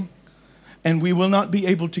today, and we will not be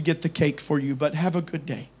able to get the cake for you, but have a good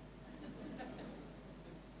day.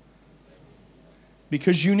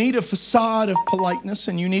 Because you need a facade of politeness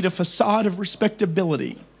and you need a facade of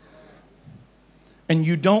respectability. And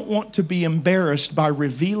you don't want to be embarrassed by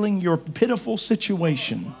revealing your pitiful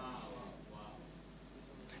situation.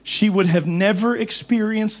 She would have never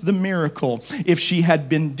experienced the miracle if she had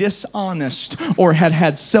been dishonest or had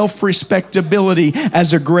had self-respectability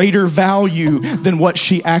as a greater value than what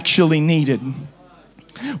she actually needed.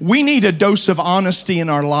 We need a dose of honesty in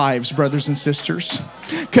our lives, brothers and sisters.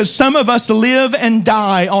 Because some of us live and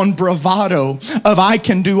die on bravado of I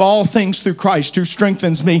can do all things through Christ who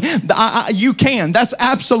strengthens me. You can. That's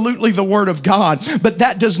absolutely the word of God. But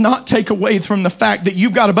that does not take away from the fact that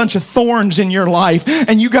you've got a bunch of thorns in your life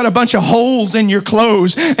and you got a bunch of holes in your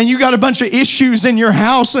clothes and you got a bunch of issues in your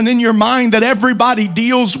house and in your mind that everybody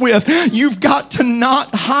deals with. You've got to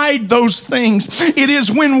not hide those things. It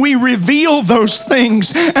is when we reveal those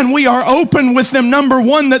things and we are open with them, number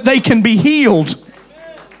one, that they can be healed.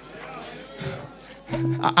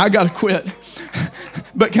 I got to quit.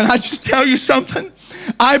 But can I just tell you something?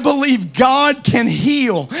 I believe God can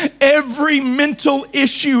heal every mental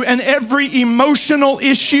issue and every emotional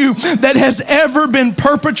issue that has ever been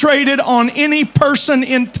perpetrated on any person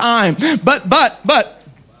in time. But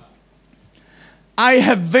I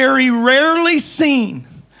have very rarely seen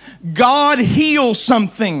God heal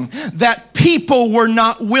something that people were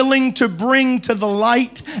not willing to bring to the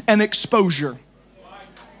light and exposure.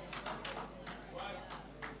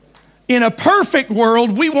 In a perfect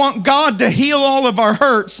world, we want God to heal all of our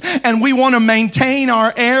hurts, and we want to maintain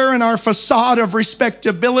our air and our facade of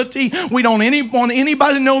respectability. We don't want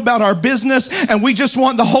anybody to know about our business, and we just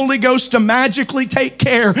want the Holy Ghost to magically take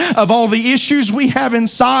care of all the issues we have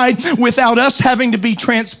inside without us having to be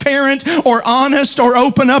transparent or honest or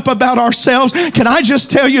open up about ourselves. Can I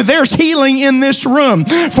just tell you, there's healing in this room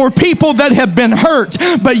for people that have been hurt,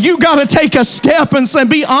 but you got to take a step and say,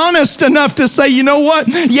 be honest enough to say, you know what?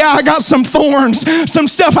 Yeah, I got some thorns, some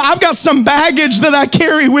stuff. I've got some baggage that I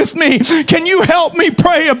carry with me. Can you help me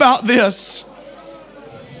pray about this?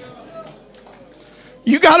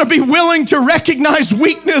 You got to be willing to recognize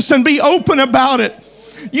weakness and be open about it.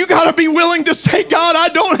 You got to be willing to say, God, I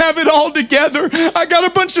don't have it all together. I got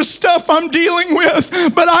a bunch of stuff I'm dealing with,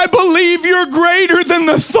 but I believe you're greater than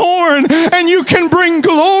the thorn, and you can bring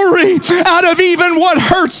glory out of even what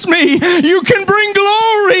hurts me. You can bring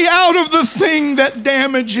glory out of the thing that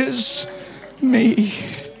damages me.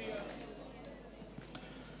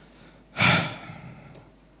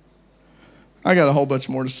 I got a whole bunch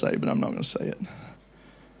more to say, but I'm not going to say it.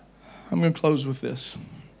 I'm going to close with this.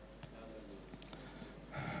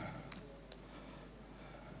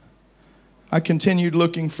 I continued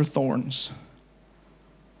looking for thorns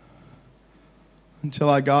until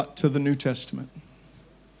I got to the New Testament.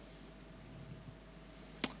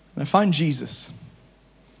 And I find Jesus,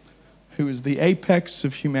 who is the apex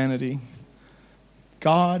of humanity,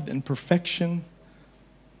 God and perfection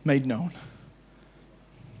made known.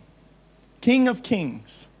 King of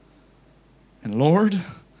kings, and Lord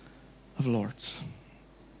of Lords.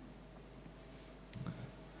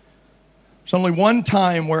 There's only one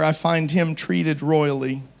time where I find him treated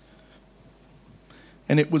royally,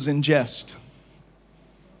 and it was in jest.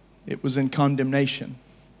 It was in condemnation.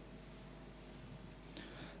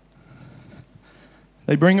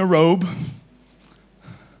 They bring a robe.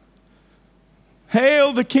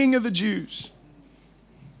 Hail the King of the Jews.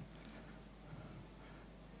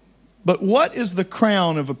 But what is the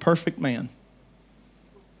crown of a perfect man?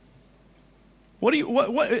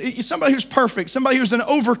 Somebody who's perfect, somebody who's an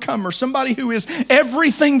overcomer, somebody who is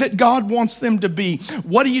everything that God wants them to be.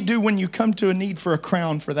 What do you do when you come to a need for a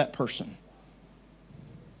crown for that person?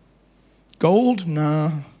 Gold?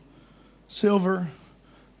 Nah. Silver?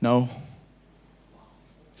 No.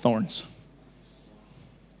 Thorns.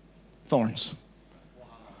 Thorns.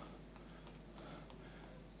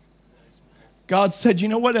 God said, you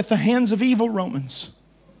know what? At the hands of evil Romans,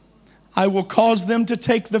 I will cause them to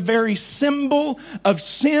take the very symbol of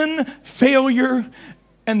sin, failure,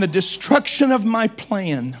 and the destruction of my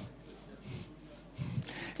plan.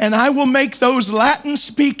 And I will make those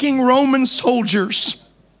Latin-speaking Roman soldiers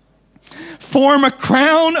form a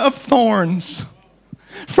crown of thorns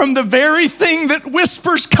from the very thing that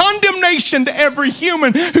whispers condemnation to every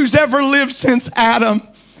human who's ever lived since Adam.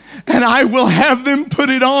 And I will have them put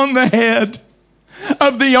it on the head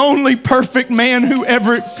of the only perfect man who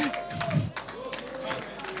ever...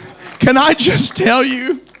 Can I just tell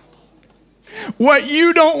you, what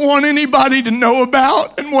you don't want anybody to know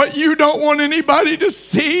about and what you don't want anybody to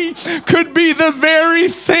see could be the very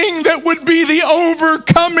thing that would be the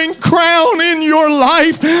overcoming crown in your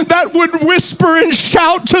life that would whisper and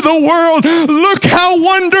shout to the world, look how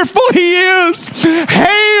wonderful he is.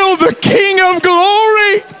 Hail the King of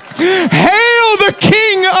glory. Hail the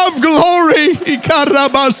King of glory.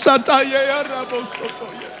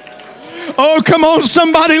 Oh, come on,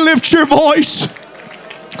 somebody lift your voice.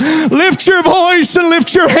 Lift your voice and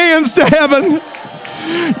lift your hands to heaven.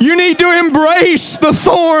 You need to embrace the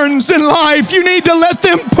thorns in life. You need to let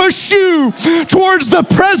them push you towards the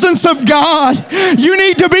presence of God. You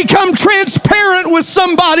need to become transparent with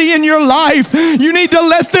somebody in your life. You need to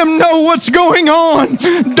let them know what's going on.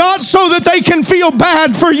 Not so that they can feel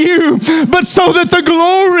bad for you, but so that the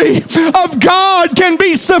glory of God can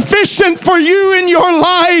be sufficient for you in your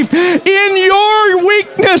life. In your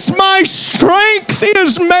weakness, my strength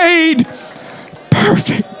is made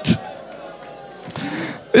perfect.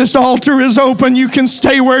 This altar is open. You can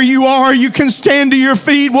stay where you are. You can stand to your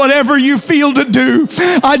feet, whatever you feel to do.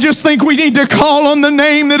 I just think we need to call on the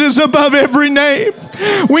name that is above every name.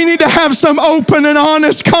 We need to have some open and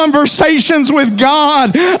honest conversations with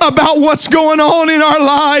God about what's going on in our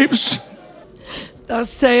lives. Thus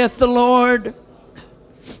saith the Lord,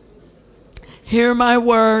 hear my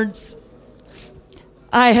words.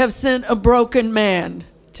 I have sent a broken man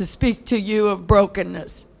to speak to you of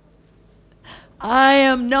brokenness. I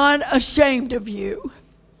am not ashamed of you.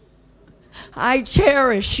 I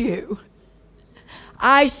cherish you.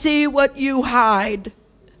 I see what you hide.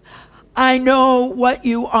 I know what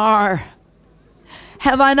you are.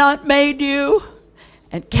 Have I not made you?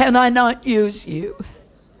 And can I not use you?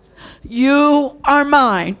 You are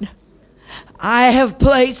mine. I have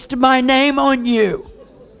placed my name on you.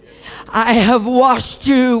 I have washed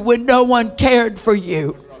you when no one cared for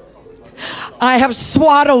you. I have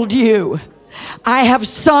swaddled you. I have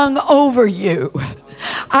sung over you.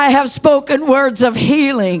 I have spoken words of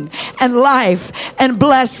healing and life and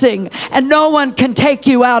blessing, and no one can take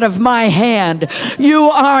you out of my hand. You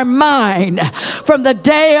are mine. From the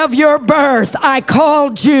day of your birth, I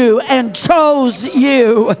called you and chose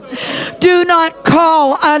you. Do not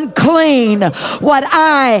call unclean what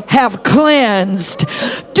I have cleansed.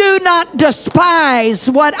 Do not despise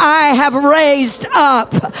what I have raised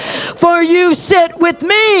up, for you sit with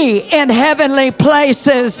me in heavenly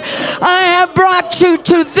places. I have brought you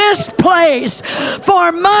to this place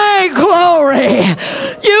for my glory.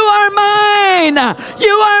 You are mine.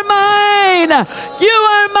 You are mine. You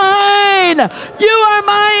are mine. You are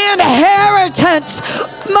my inheritance,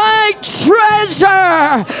 my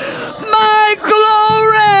treasure, my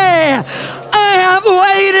glory. I have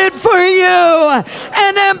waited for you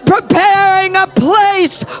and am preparing a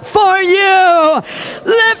place for you.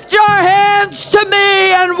 Lift your hands to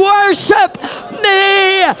me and worship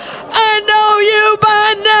me. I know you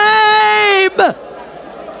by name.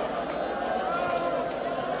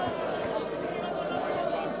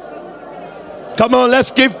 Come on,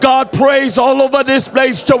 let's give God praise all over this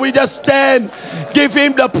place. Shall we just stand? Give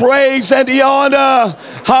him the praise and the honor.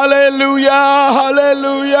 Hallelujah,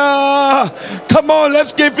 hallelujah. Come on,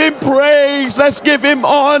 let's give him praise. Let's give him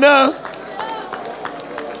honor.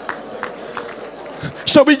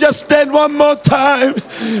 Shall we just stand one more time?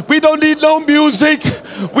 We don't need no music.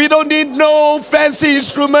 We don't need no fancy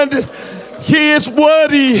instrument. He is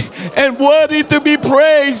worthy and worthy to be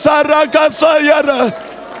praised. Hallelujah.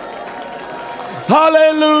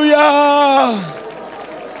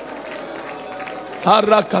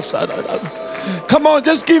 Come on,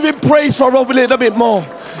 just give him praise for a little bit more.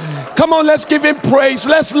 Come on, let's give him praise.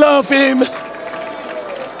 Let's love him.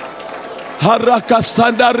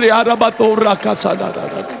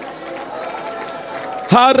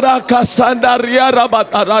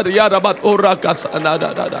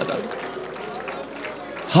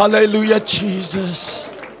 Hallelujah,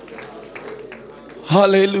 Jesus.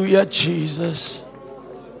 Hallelujah, Jesus.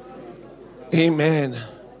 Amen.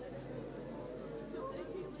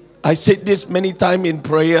 I said this many times in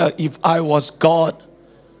prayer. If I was God,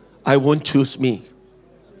 I won't choose me.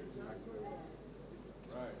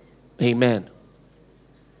 Amen.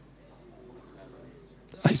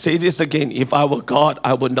 I say this again. If I were God,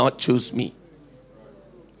 I would not choose me.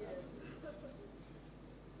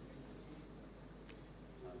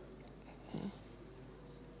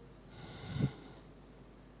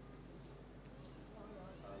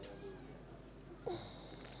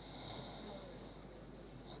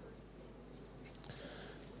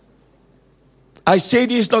 I say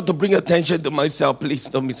this not to bring attention to myself. Please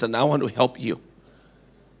don't listen. I want to help you.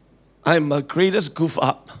 I'm the greatest goof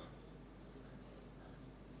up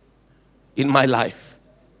in my life.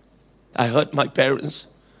 I hurt my parents.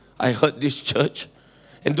 I hurt this church.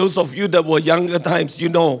 And those of you that were younger times, you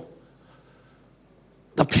know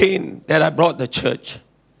the pain that I brought the church.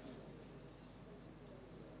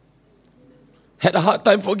 Had a hard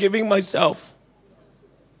time forgiving myself.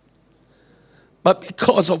 But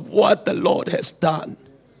because of what the Lord has done,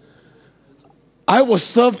 I will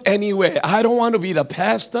serve anywhere. I don't want to be the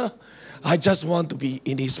pastor. I just want to be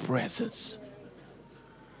in His presence.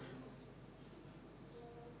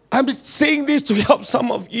 I'm saying this to help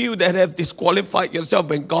some of you that have disqualified yourself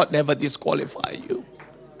when God never disqualified you.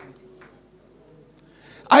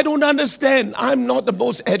 I don't understand. I'm not the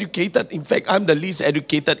most educated. In fact, I'm the least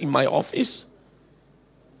educated in my office.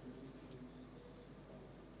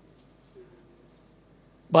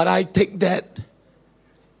 But I take that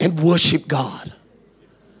and worship God.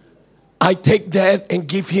 I take that and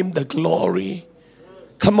give Him the glory.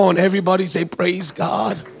 Come on, everybody say praise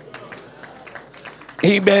God.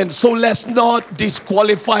 Amen. So let's not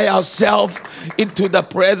disqualify ourselves into the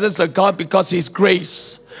presence of God because His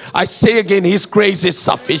grace. I say again, His grace is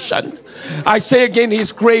sufficient. I say again,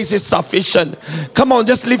 His grace is sufficient. Come on,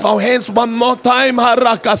 just lift our hands one more time.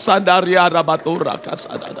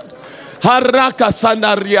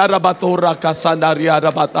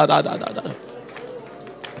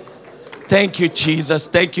 Thank you, Jesus.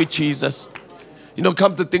 Thank you, Jesus. You know,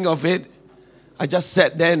 come to think of it, I just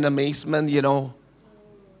sat there in amazement, you know.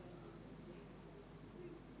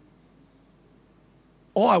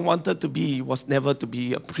 All I wanted to be was never to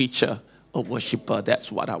be a preacher, a worshiper.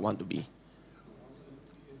 That's what I want to be.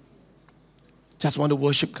 Just want to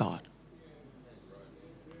worship God.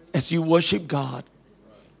 As you worship God,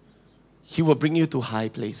 He will bring you to high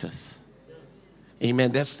places.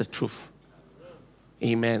 Amen. That's the truth.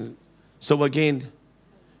 Amen. So again,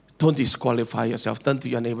 don't disqualify yourself. Turn to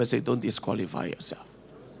your neighbor and say, don't disqualify yourself.